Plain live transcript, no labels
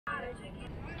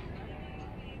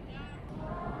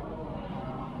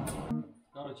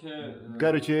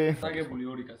Короче, დაგებული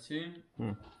ორი კაცი.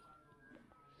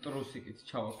 ტრუსიკით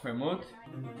ჩავა ქვემოთ.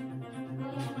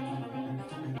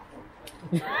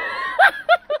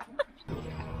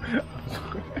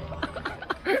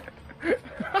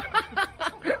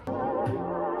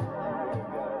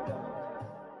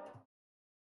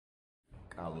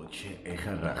 Короче,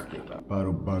 ეხა რა ხდება?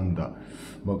 ბარო ბანდა.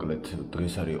 მოკლედ,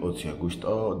 დღეს არის 20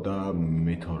 აგვისტო და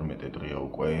მე 12 დღეა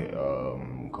უკვე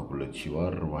კოპულეთში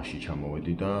ვარ, 8-ში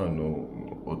ჩამოვედი და ნუ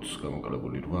 20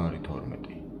 გამოკლებული 8 არის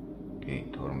 12. კი,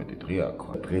 12 დღეა აქ.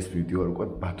 დღეს ვიდეო არ უკვე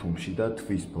ბათუმში და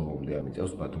თვის ბოლომდე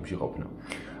ამიწევს ბათუმში ყოფნა.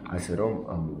 ასე რომ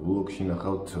ამ ვლოგში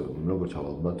ნახავთ როგორ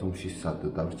ჩავალ ბათუმში, სად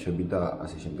დავრჩები და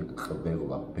ასე შემდეგ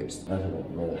ყველაფერს. ასე რომ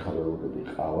მე ხავერობდი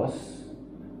ყავას.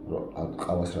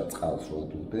 ყავას რა წყალს რო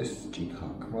უდდეს, ჭიქა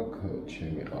აქ მაქვს,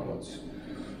 ჩემი ყავაც.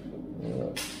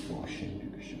 მაშინ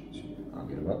შეჭი.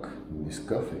 აგერ მაქვს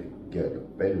ნესკაფე, გერ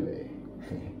პელე.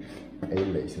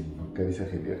 პელე ისე მაგარი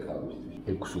სახელია ყავისთვის.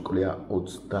 6 უკლია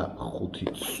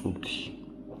 25 წუთი.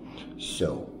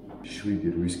 So, 7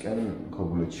 რუისკენ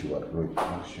კოპულეთში ვარ, რო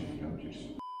ახშენ გამჭირს.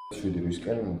 7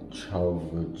 რუისკენ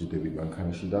ჩავჯდები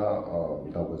მანქანაში და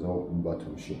დავგაზავ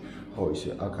ბათუმში. ხო, ისე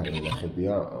აქ არის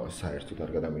ნახებია, საერთოდ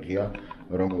არ გადამიღია,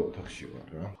 რომელ ოთახში ვარ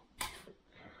რა.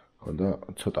 ხო და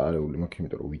ცოტა არეული მაქვს,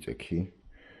 იმიტომ რომ ვიწექი.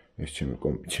 ეს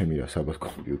ჩემი რა საბათ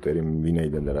კომპიუტერი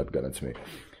ვინაიდან და რადგანაც მე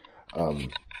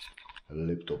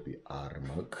ლეპტოპი არ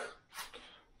მაქვს.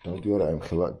 დავდივარ აი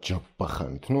მხელა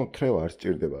ჯაბახანით. ნუ თრევა არ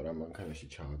სჭირდება რა, მანქანაში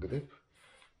ჩავაგდებ.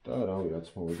 და რავი, რაც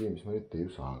მოვედი, იმის მერე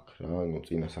დევს აქ რა, ნუ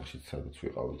წინა სახშიც სადაც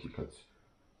ვიყავით იქაც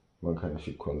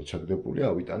მანქანაში გქონდა ჩაგდებული,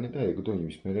 ავიტანე და ეგდო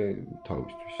იმის მერე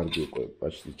თავისთვის. კარგი უკვე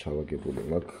პაჩი ჩავაგებული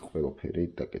მაქვს, ყველაფერი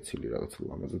დაკეცილი რაღაც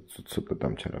ლამაზად, ცოტა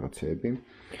დამჩა რაღაცეები.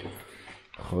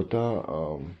 ხო და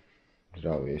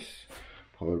რავი, ეს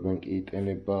powerbank-ი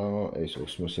იტენება, ეს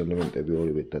osmos ელემენტები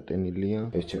ორივე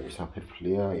დატენილია. ეს ჩემი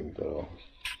საფერფლია, იმიტომ რომ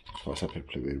სხვა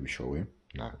საფერფლე ვერ ვიშოვე.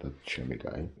 და ჩემი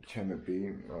კაი. ჩემები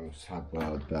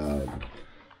საბა და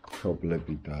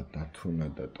პრობლემები და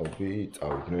დათუნა და ტობი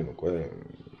წავიდნენ უკვე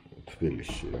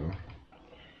თბილისში რა.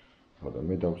 ხო და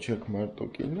მე დავჭერქ მარტო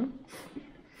კინა.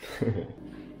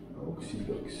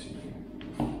 ოქსიდოქსი.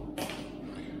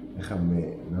 ეხლა მე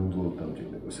ნამდვილად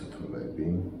დამჭირდება სათვალეები.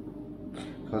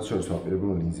 ხალხს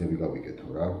ვაპირებულ ლინზები გავიკეთო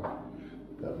რა.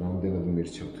 და რამდენად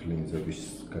მირჩევთ ლინზების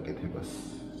გაკეთებას,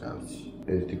 რა ვიცი.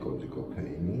 ერთი კოდი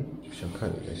კოფეინი,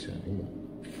 შაქარი ესენი.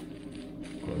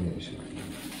 კონი ესე.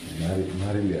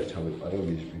 მარილი არ ჩავეპარე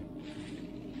ვიზბი.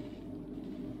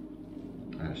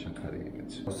 არა შაქარი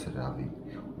ეგეც. ოსრავი,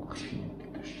 ვახშინე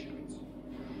და შევიც.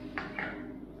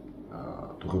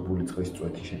 დუღებული წყლის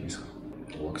წვეთი შემისხა.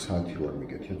 ვაკ საათი ვარ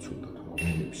მიგეთია ცუდად,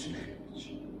 მე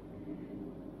ფსიქიატრში.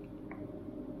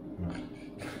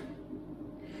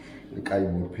 კაი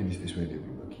მორფინისტის მედები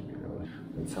მაქვს იმენა.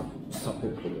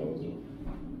 საფერხო დავაზრე.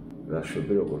 რა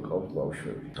შვები როგორ ყავს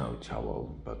ბავშვები. დავ ჩავალ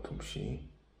ბათუმში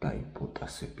და იმ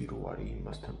პოტასები რო არის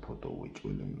იმასთან ფოტო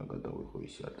უეჭველი უნდა გადავიღო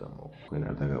ისე არ დამო. თქვენ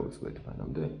არ დაგავიწყდეთ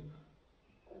მანამდე.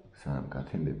 სანამ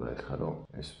გათენდება ეხლა რომ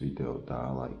ეს ვიდეო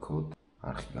დაალაიქოთ,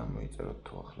 არხი გამოიწეროთ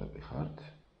თუ ახლები ხართ.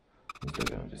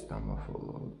 ინსტაგრამზეც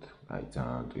დამაფოლოვოთ. აი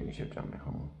ძალიან ტვინი შეჭამე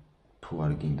ხომ? თუ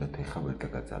არ გინდათ ეხლა ვერ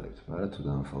გაგაძალებთ, მაგრამ თუ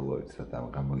დამაფოლოვებთ და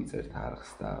გამოიწერთ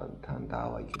არხს და თან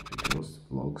დაალაიქეთ ვიდეოს,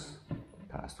 ვლოგს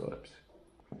და ასწორებს.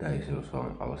 და ესე რომ სხვა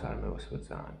ყავს არ მევასება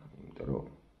ძალიან, იმიტომ რომ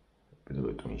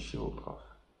პირველი ტვინში ვიყავს.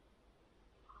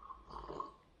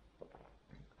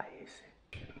 აი ესე.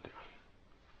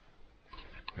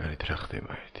 გარეთ რა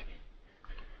ხდება ერთი?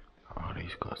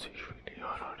 არის კაცი შვილი,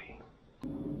 არ არის.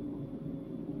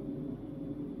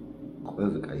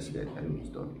 ყველაზე კაი სიგარეტი არის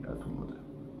ვინსტონი რა თუ მოწევ.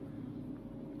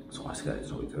 სხვა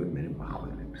სიგარეტს ვიწევი, მე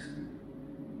მახვერებს.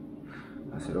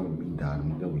 ასე რომ მინდა არ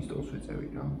მინდა ვინსტონს ვიწევი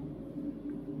რა.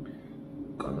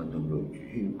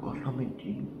 კანადაბლოჯი,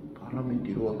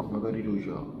 პარლამენტი რო აქ მაგარი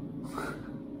როჟა.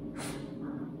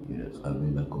 ირა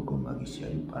წავედა გოგო მაგისი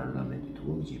არის პარლამენტი თუ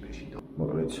ჯიბეში.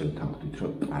 მოკლედ შევთანხმდით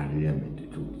რომ პარლამენტი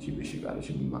თუ ჯიბეში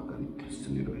კარში მაგარი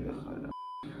თესლი რო ეხარა.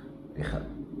 ეხლა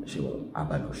შევალ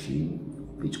აბანოში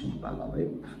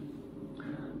ვიჭუმპალავებ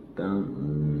და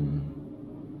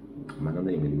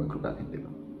მანამდე იმედი მაქვს რომ გაკეთდება.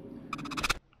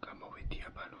 გამოვედი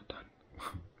აბანოდან.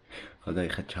 ხოდა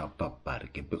ეხლა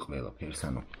ჩავბაბარგებ ყველაფერს,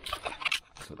 ანუ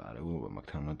ცოტა არეულობა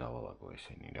მაგთან უნდა დავალაგო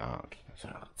ესენი რა, კიდეც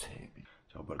რაღაცეები.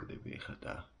 ჩავბარგდები ეხლა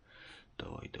და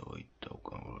დავაი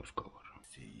დავკამროს გავარ.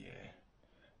 See you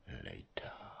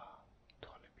later.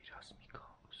 თვალები რას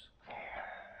მიგავს?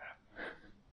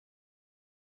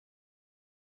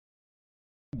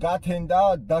 გათენდა,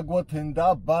 დაგვათენდა,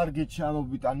 ბარგი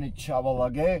ჩავიტანე,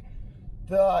 ჩავალაგე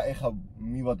და ეხლა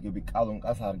მივადგები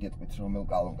კალონკას არ გეტყვით რომელ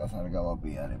კალონკას არ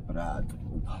გავაბიარებ რა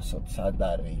უფასოდ სად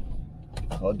არის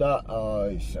ხო და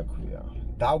ისა ქვია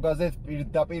დავგაზეთ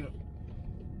პირდაპირ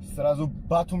სრაზუ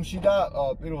ბათუმში და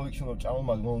პირველ რიგში უნდა ვჭამო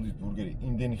მაგდონალდის ბურგერი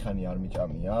იმდენი ხანი არ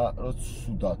მიჭამია რომ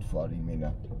სუდათ ვარ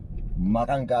იმენა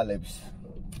მაგანგალებს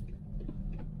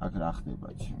აქ რა ხდება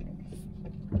ჩემი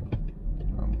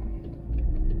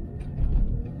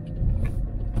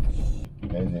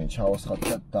ბენზინი ჩავასხათ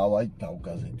და დავაი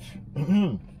დავგაზეთ.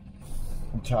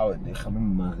 ჩავედი ხა მე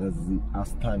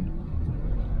მაღაზიასთან.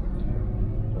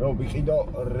 რომ ვიყიდო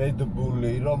Red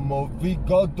Bull-ი რომ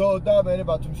მოვიგოდო და მე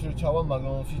ბათუმში რომ ჩავალ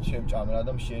მაგდონალდსში შევჭამ რა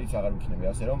და მშიერიც აღარ ვიქნები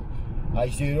ასე რომ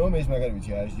აიძე რომ ეს მაგარი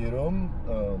ვიცი აიძე რომ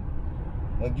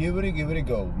გიჟური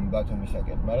go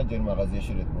ბათუმისაკენ მაგრამ ჯერ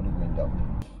მაღაზიაში Red Bull-ი გვინდა.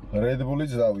 Red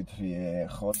Bull-იც დავითრიე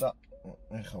ხო და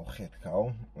ეხლა ვხედავ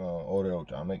ორეო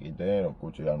ჭამე კიდე რომ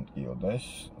კუჭი არ მტკიოდეს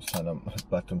სანამ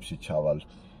ბათუმში ჩავალ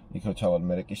იქ რო ჩავალ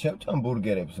მე კი შევჭამ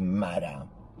ბურგერებს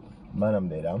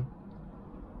მანამდე რა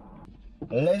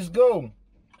Let's go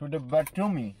to the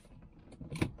Batumi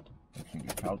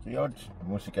ჩავწიოთ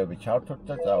მუსიკები ჩავთოთ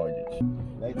და წავედით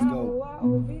Let's go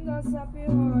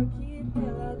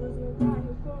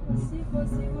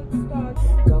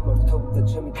გამორთობდა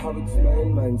ჩემი თავით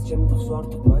მაინც ჩემი დღს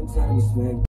ვარტყ მაინც არ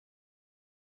მისმენ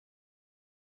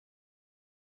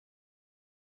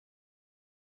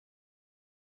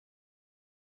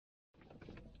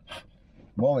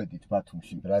მოვედით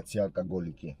ბათუმში რაცი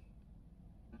ალკოგოლიკი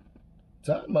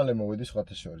ძალიან მალე მოვედი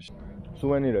სხვათა შორის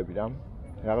სუვენირები რა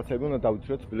რაღაცები უნდა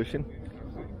დავიცროთ თბილისში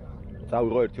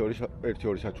წავიღო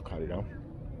 1-2 საჩუქარი რა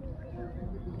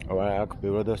აბა აქ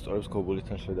ბევრად ასწორებს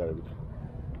ქობულისთან შედარებით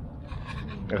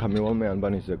ეხლა მივალ მე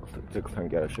ანბანის ზეგლთან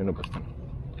კი არა შენობასთან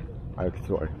აი აქ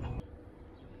რო არის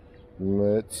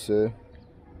მეც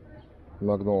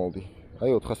მაგდონალდი აი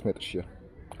 400 მეტრშია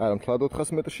არა მთლად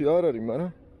 400 მეტრში არ არის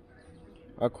მაგრამ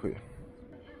აქვია.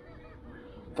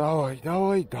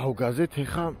 დავაი, დავგაზეთ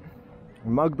ეხა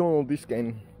მაგდონალდისკენ.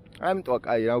 ამიტომ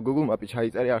კაი რა Google Map-ი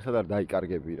ჩაიწერე, არსად არ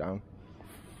დაიკარგები რა.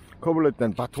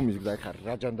 ქობულეთიდან ბათუმის გზა ეხა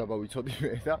რა ჯანდაბა ვიცოდი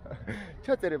მე და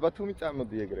ჩაწერე ბათუმი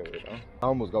წამოდი ეგრევე რა.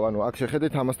 ამოსგავ, ანუ აქ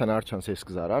შეხედეთ ამასთან არ ჩანს ეს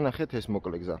გზა რა, ნახეთ ეს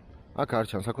მოკლე გზა. აქ არ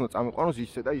ჩანს, აქ უნდა წამიყვანოს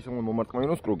ისე და ისე უნდა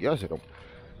მომარტყმინოს კრუგი ასე რომ.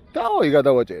 დავაი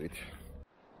გადავაჭერით.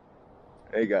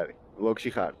 ეგ არის, ვლოგში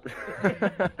ხარ.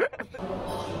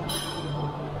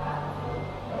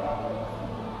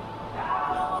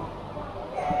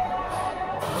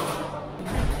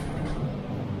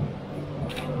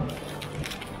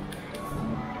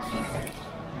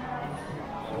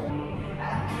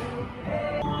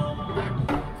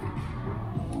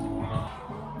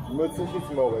 მოციშიც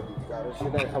მოვედით გარეშე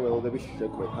და ეხა ველოდების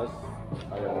შეკვეთას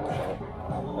აი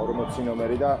 40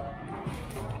 ნომერი და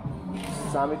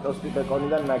 3 ტოსტი ბეკონი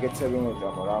და ნაგეტსები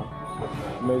მოჭამო რა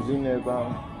მეძინება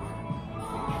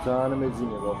ძალიან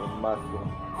მეძინება მართლა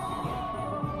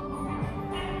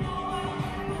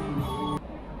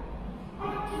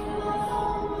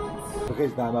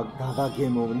დღეს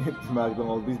დავაგემოვნებთ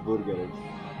მაგდონალდის ბურგერებს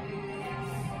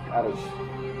კაროჩ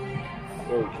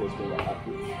ეს ვეღარ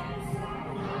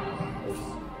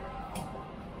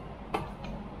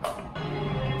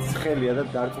ხელია და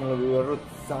დარწმუნებული ვარ რომ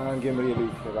ძალიან გემრიელი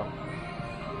იქნება.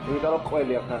 იმიტომ რომ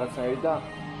ყველი აქვს რაღაცნაირი და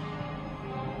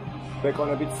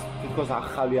ბეკონებიც თითქოს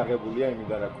ახალი აღებულია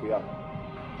იმიდან რა ქვია.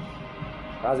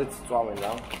 რაზეც წვავენ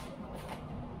რა.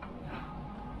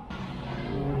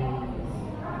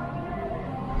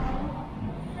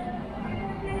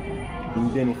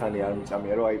 იმდენი ხანი არ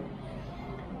მიწამია რომ აი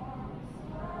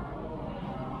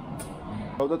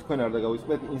და თქვენ არ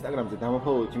დაგავიწყდეთ Instagram-ზე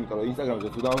დამაფოლოვეთ, იმიტომ რომ Instagram-ზე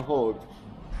თუ დამაფოლოვებთ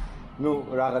ну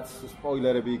რაღაც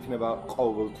სპოილერები იქნება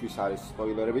ყოველთვის არის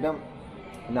სპოილერები და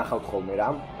ნახავთ ხოლმე რა.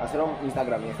 ასე რომ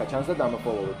Instagram-ი ახლა ჩანს და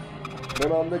დამაფოლოვეთ. მე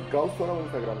მამდე გავსწორე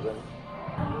Instagram-ზე.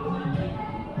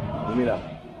 იმენა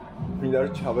მინდა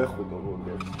რომ ჩავეხუტო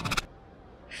ბურგერს.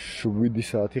 7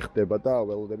 საათი ხდება და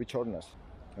ველოდები ჩორნას.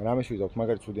 რამეს ვიზავთ,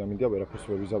 მაგარი ცუდი ამინდია, ვერაფერს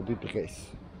ვერ ვიზავდი დღეს.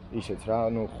 ისეც რა,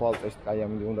 ну ხვალ ტესტ კაი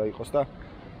ამინდი უნდა იყოს და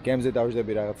გემზე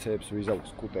დავждები რაღაცებს, ვიზავ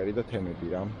სკუტერი და თემები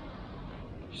რა.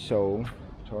 So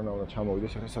ჩორნა უნდა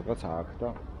ჩამოვიდეს ახლა სადღაც აქ და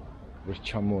ვერ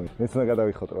ჩამოვიდეს. მეც უნდა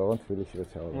გადავიხოთ რა, თბილისში რა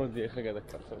ჩავალ. მოდი ახლა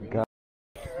გადაგკარსო. მოდი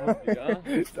რა.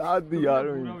 სადი არ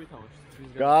ვინ.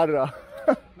 გარა.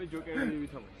 მე ჯოკერები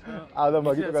ვითამაშ. და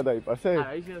მაგით გადაიპარსე?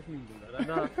 არა, ისედაც მინდოდა რა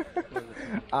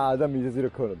და და მიზეზი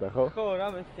რო ქონოდა, ხო? ხო, რა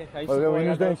მე ხა ისე. მაგრამ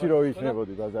ინსტანტში რო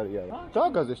იქნებოდი ბაზარი არა.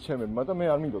 დაგაზეს ჩემებმა და მე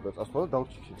არ მინდოდა წასვლა და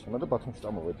დავჭიქე ჩემმა და ბათუმში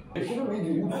წამოვედი. ეს რომ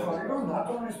მიდი უცხარი რომ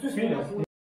ნატონისთვის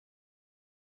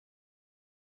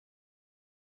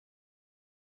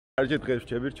არჯერ დღეს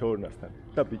ვჩები ჩორნასთან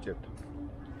და ბიჭებთან.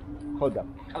 ხო და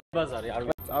ბაზარი არ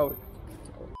წავე.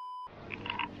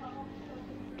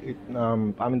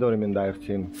 Помидоры мен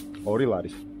დაიხცი 2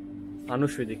 ლარის. ანუ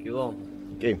 7 კილო?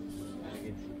 კი.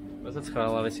 რასაც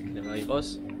 9 ლარის იქნება იყოს?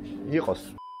 იყოს.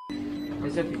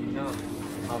 ესეთი გინდა?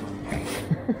 აბა.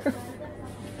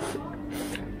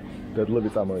 გადლები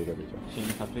წამოიღე ბიჭო.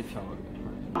 შენი ხათრით ჩავაგდე.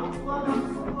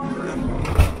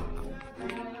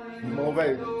 მოვე.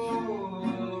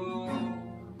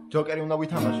 ჯოკერი უნდა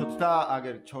ვითამაშოთ და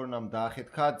აგერ ჩორნამ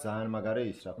დაახეთქა ძალიან მაგარი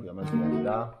ის რა ქვია მასწავლე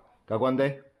და გაგვანდე?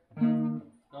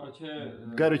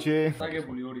 Короче,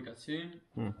 დაგებული 2 კაცი.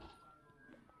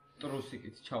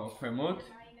 ტრუსიკით ჩავაქვემოთ.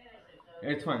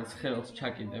 ერთმანეთს ხელს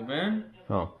ჩაკიდებენ.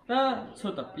 ხო. და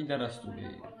ცოტა პიდარასტული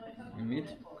იმით.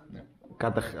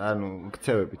 ანუ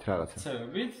ქცევებით რაღაცა.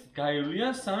 ქცევებით გაივლია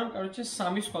სანამ короче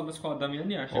 3 სხვადასხვა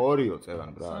ადამიანი არ შეგვიძლია. 2-ო წევან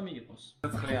ბრა. 3 იყოს.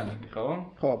 ხრიანები ხო?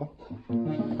 ხო, აბა.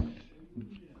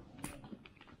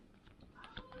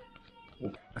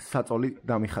 საწოლი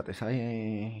დამიხატეს. აი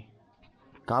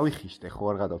გავიხიშტე ხო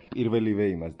არ გადა პირველივე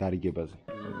იმას დარიგებაზე.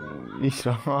 ის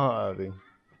რა არის?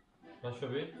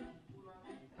 ბაშობი?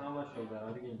 თამაშობდა,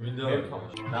 არის გინდა.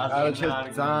 Короче,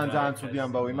 ძალიან ცუდი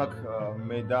ამბავი მაქვს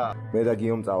მე და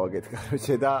გიომ წავაგეთ,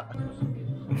 короче და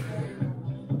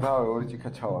დავე ორი ჭიქა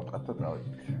ჩავარტყათ და დავით.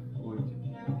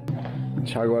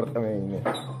 ჩაგვარტყმე ინე.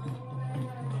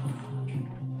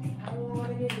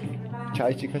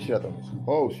 ჩაი ჭიქაში რატომ ის?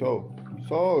 ო, შო,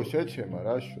 შეჩემა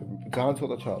რა შო. ძალიან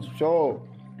ცოტა ჩავს. შო.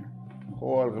 ხო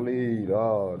არ გლი რა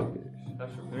არის?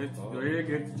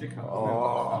 ერთი ჭიქა.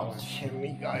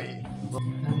 ჩემი კაი.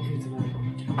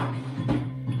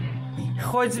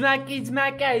 ხოძმა კიძმა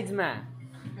კაიძმა.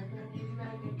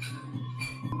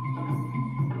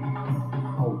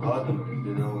 აუ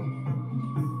გადაგდე და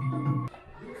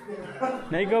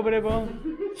მეგობრებო,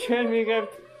 ჩვენ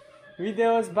ვიღებთ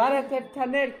ვიდეოს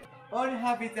ბარათებთან ერთ. ორი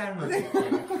ჰაბი წარმოდი.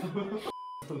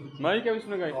 მაიკების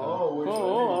უნდა გაიხარო. ხო,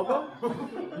 აბა.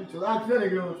 ბიჭო, აქ ვერ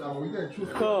ეგრევე წამოვიდა,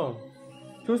 ჩუსტი. ხო.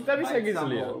 ჩუსტები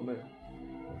შეგიძლია.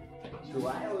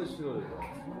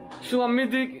 შუა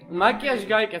მიდი მაკიაჟი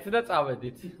გაიკეთე და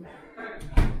წავედით.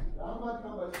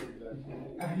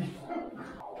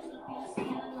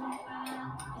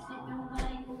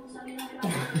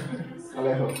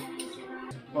 ალეჰო.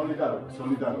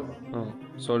 სოლიდარო. ხო,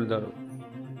 სოლიდარო.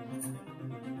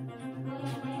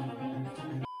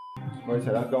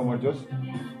 მოიცა რა გამარჯოს?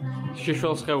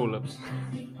 შიშველს ხეულებს.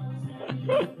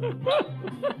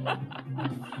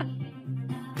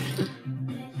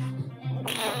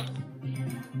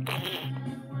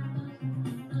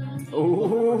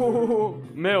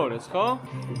 მეორეს ხო?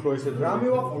 უფრო ისეთ რა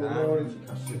მივაყოლე მეორე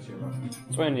ჭიქას შეჩემა.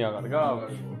 წვენი აღარ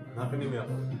გაქვს? ნახენი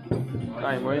მიაყოლე.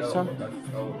 აი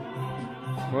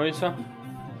მოიცა.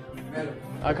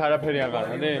 აქ არაფერი აღარ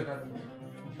არის?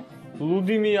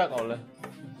 ლუდი მიაყოლე.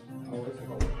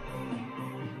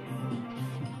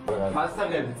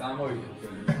 ფასტაგები წამოვიდე.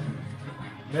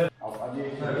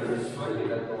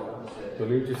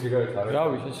 თოლინჭი სიგარეტა არა.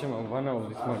 რავი შეშემა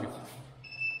ვანაუდის მაგით.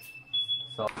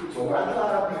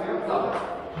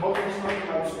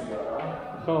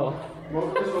 ხო.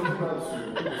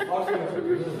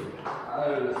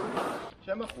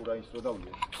 შემახურა ის რო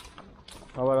დავიე.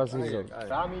 აბა რას იზო?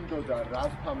 რა მინდოდა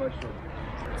რას თამაშობ?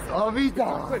 წავიდა.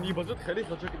 ხან იბაძოთ ხელი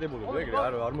ხელჩაკიდებულები ეგრე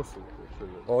არ მოსულ.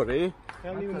 ორი?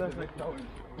 ხელი უნდა შეკავი.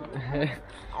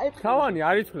 თავანი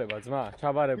არ იცვლება ძმა,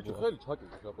 ჩაბარებულა. ხელი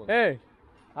ჩაკიდე გაპონე.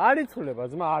 არ იცვლება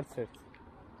ძმა არც ერთ.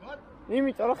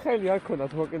 იმიტომ რომ ხელი არ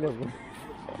ქონდათ მოკიდებული.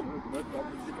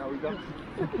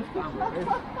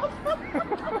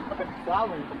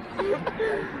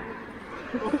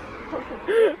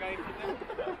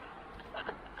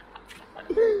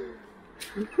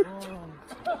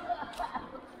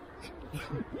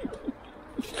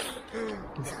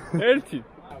 ერთი.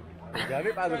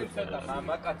 გამიყადე და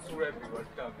მამაკაცურები ვარ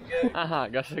გამიგე. აჰა,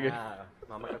 გასაგებ.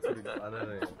 მამაკაცური და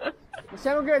ანარე.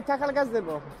 შემოგეთ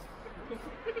ახალგაზრდებო.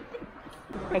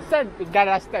 ესენ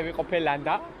პიდარასტები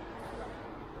ყოფილანდა.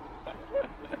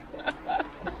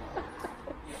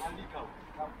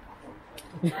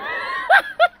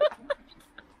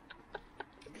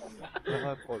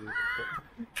 რა ყოლი.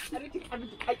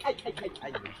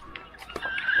 კაი.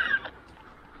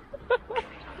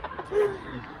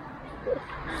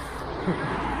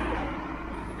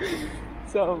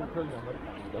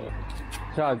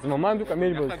 ჩაძ მომან თუ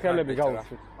კამერიბოს ხელები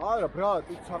გავუშვით. არა ბრატ,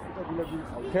 ის საფუტაბილები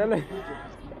იყავ. ხელები.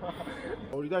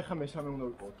 ორი და ხა მესამე უნდა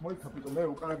ვიყავ. მოიცა ბიტო მე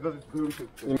უკან გზაზე ბევრი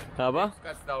შეჭრა. აბა?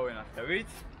 კაც დავენახებით.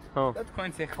 ხო. და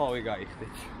თქვენც ეხლავე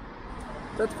გაიხდეთ.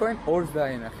 და თქვენ ორს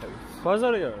დაენახებით.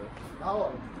 ბაზარი არა. დავა.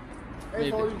 ეს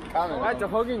ორი კამერა. აჭა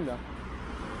ხო გინდა?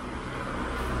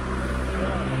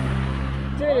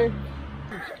 ჯერი.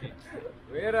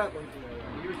 ვერა კონტინუა.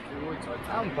 იუსტი მოიწვა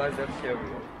ამ ბაზარში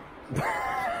ავიღო.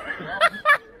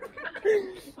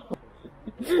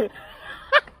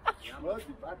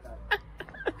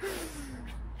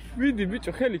 ვიდი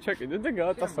ბიჭო ხელი ჩაკიდე და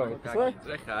გაატასავეთ ხა?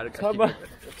 ეხა არ კაცი.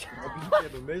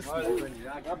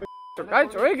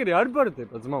 კაჭო ეგრე არ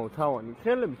ბარდება ძმაო თავანი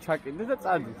ხელები ჩაკიდე და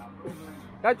წადი.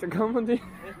 კაჭო გამოდი.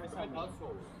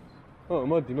 ო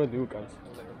მოდი უკანს.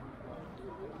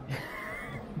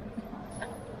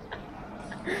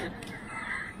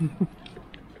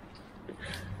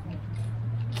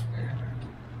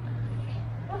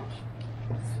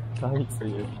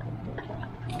 Танцует.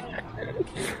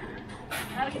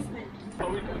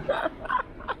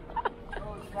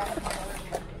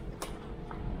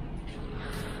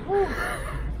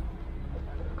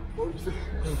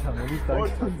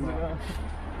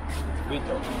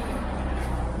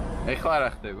 ეხლა რა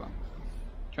ხდება?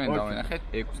 ჩვენ დავინახეთ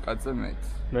 6 კაცზე მეც.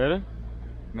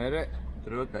 მე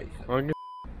დრო გაიხადა.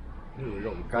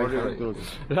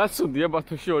 რა ცუდია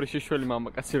ბათუმში ორი შეშველი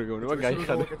მამაკაცი როგორია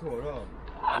გაიხადა.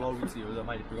 ლოვიციო და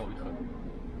მაინც გავიხადა.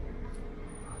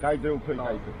 გაიდე უფრო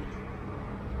გაიდე.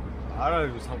 არ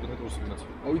არის 3 მეტროს ვინაც.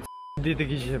 დიდი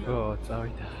გიჟებო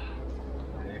წავიდა.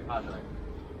 ეხადა.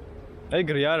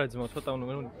 ეგრე არა ძმო ცოტა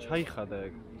უნდა ჩაიხადა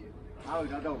ეგ. ავი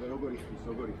გადავღე როგორ იხდის.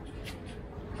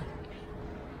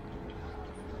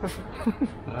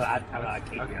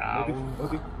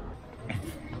 მოდი.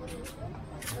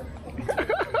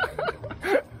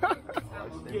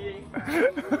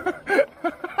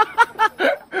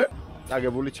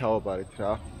 წაგებული ჩავაბარეთ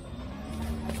რა.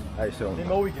 აი ესე უნდა. მე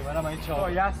მოვიგე, მაგრამ მაინც ჩავა. ო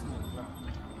ясно.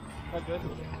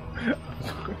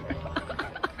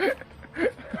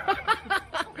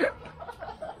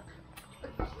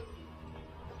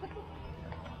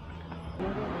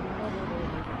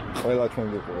 ყველა ჩვენ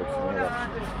გიყურებს რა.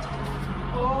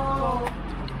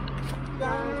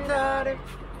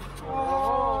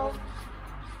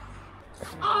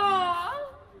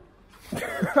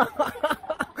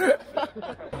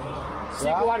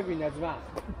 სიკო არ გვინდა ძმა.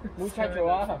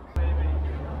 მუჩაჩოა.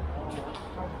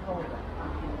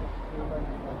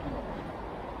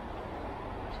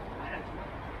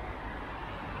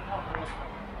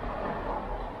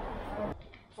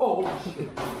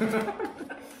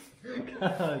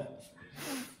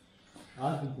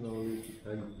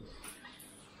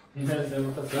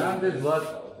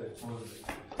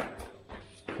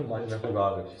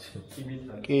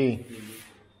 კი.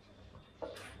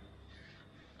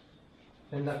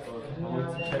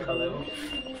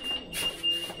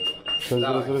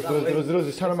 დროზ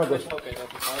სანამაგოს.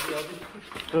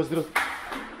 დროზ.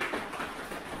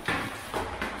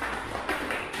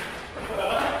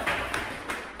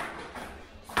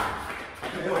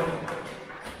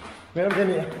 მე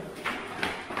რამდენია?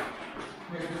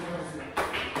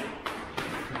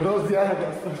 დროზი არა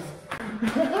გასწორს.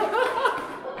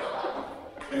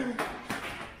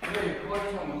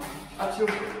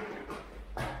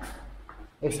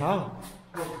 ესა?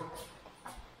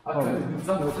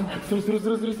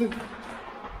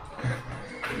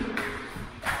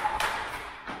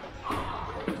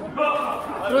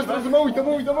 დროზ. დროზ მოვიდა.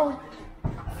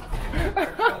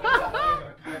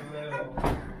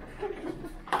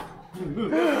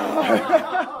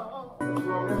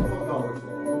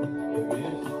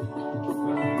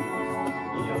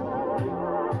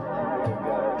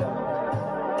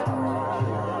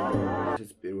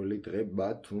 პირველი დღე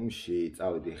ბათუმში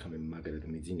წავედი ხა მე მაგრად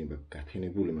მიძინება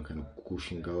გათენებული მანქანა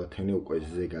გუშინ გავათენე უკვე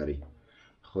ზეგარი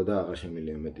ხო და აღარ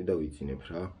შემიძლია მეტი და ვიძინებ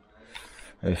რა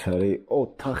ეს არის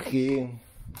ოთახი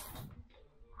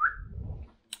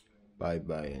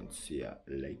bye and see ya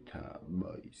later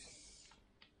boys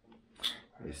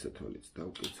ესე თვალიც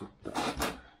დავკეცოთ და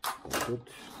ვთქვით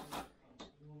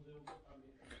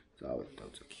წავედი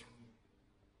დავწექი